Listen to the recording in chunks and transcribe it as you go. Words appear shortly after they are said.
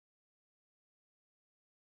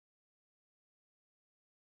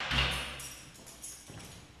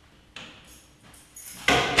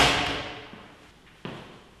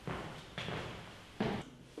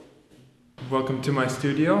Welcome to my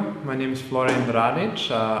studio. My name is Florian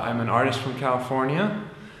Raditschch. I'm an artist from California.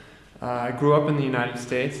 I grew up in the United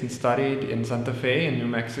States and studied in Santa Fe in New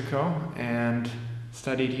Mexico and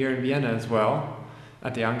studied here in Vienna as well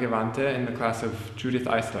at the Angewandte in the class of Judith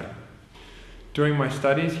Eisler. During my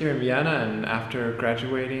studies here in Vienna and after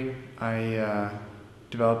graduating, I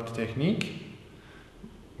developed a technique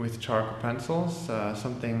with charcoal pencils,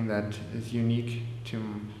 something that is unique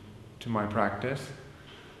to my practice.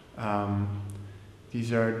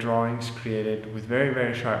 These are drawings created with very,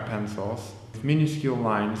 very sharp pencils, with minuscule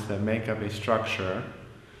lines that make up a structure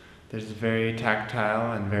that is very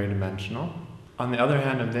tactile and very dimensional. On the other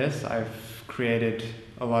hand of this, I've created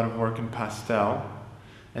a lot of work in pastel,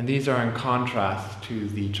 and these are in contrast to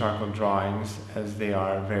the charcoal drawings, as they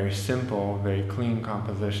are very simple, very clean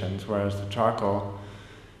compositions, whereas the charcoal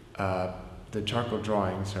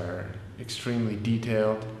drawings are extremely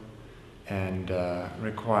detailed and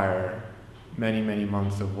require many, many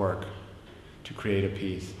months of work to create a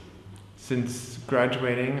piece. Since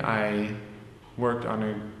graduating, I worked on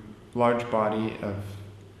a large body of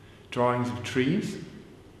drawings of trees,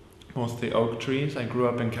 mostly oak trees. I grew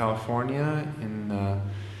up in California in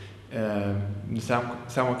the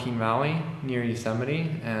San Joaquin Valley near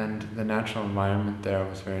Yosemite, and the natural environment there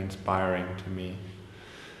was very inspiring to me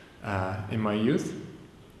in my youth.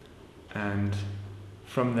 And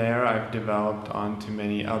from there I've developed onto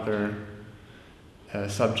many other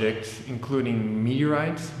subjects, including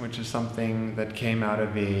meteorites, which is something that came out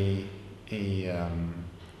of a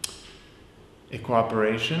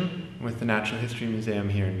cooperation with the Natural History Museum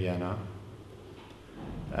here in Vienna.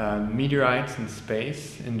 Meteorites and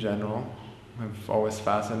space in general have always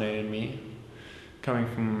fascinated me,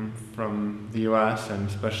 coming from the US and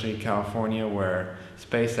especially California, where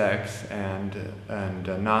SpaceX and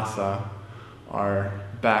NASA are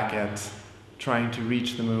back at trying to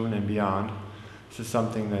reach the moon and beyond. This is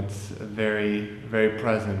something that's very, very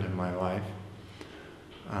present in my life.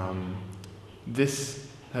 This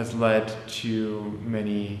has led to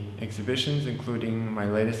many exhibitions, including my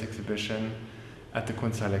latest exhibition at the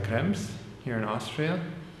Kunsthalle Krems here in Austria,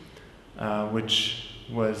 which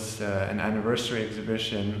was an anniversary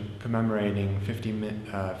exhibition commemorating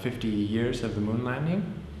 50 years of the moon landing,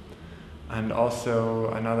 and also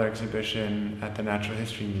another exhibition at the Natural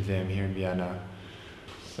History Museum here in Vienna.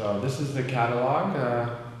 So this is the catalog,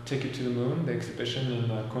 Ticket to the Moon, the exhibition in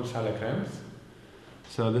the Kunsthalle Krems.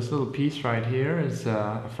 So this little piece right here is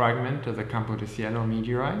a fragment of the Campo de Cielo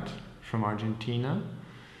meteorite from Argentina.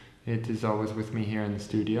 It is always with me here in the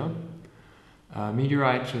studio.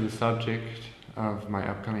 Meteorites are the subject of my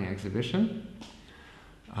upcoming exhibition.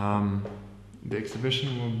 The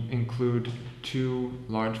exhibition will include 2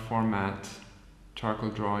 large format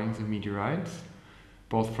charcoal drawings of meteorites,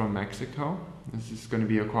 both from Mexico. This is going to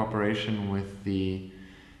be a cooperation with the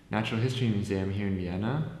Natural History Museum here in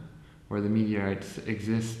Vienna, where the meteorites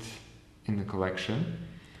exist in the collection.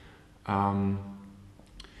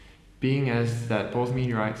 Being as that both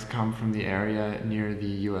meteorites come from the area near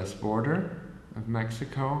the US border of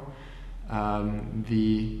Mexico,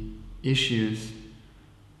 the issues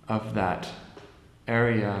of that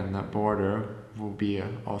area and that border will be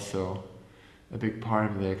also a big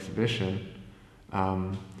part of the exhibition.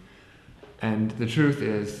 And the truth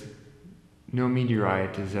is, no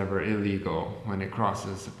meteorite is ever illegal when it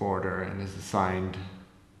crosses the border and is assigned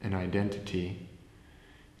an identity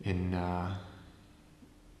in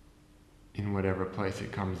whatever place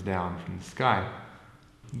it comes down from the sky.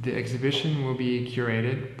 The exhibition will be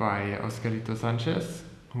curated by Sanchez,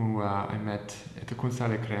 who I met at the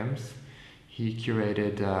Kunsthalle Krems. He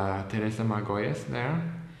curated Teresa Margolles there,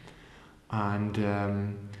 and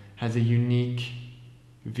has a unique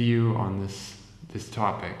view on this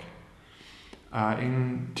topic.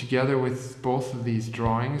 Together with both of these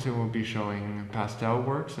drawings, it will be showing pastel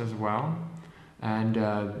works as well, and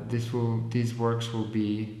these works will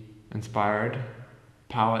be inspired,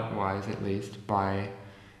 palette-wise at least, by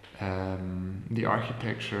the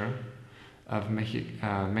architecture of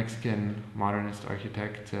Mexican modernist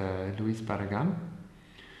architect Luis Barragan,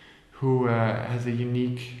 who had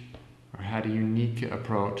a unique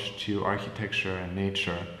approach to architecture and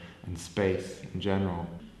nature and space in general.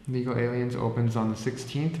 Legal Aliens opens on the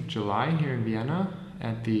 16th of July here in Vienna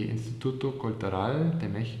at the Instituto de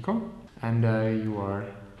México, and you are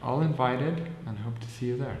all invited and hope to see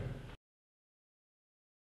you there.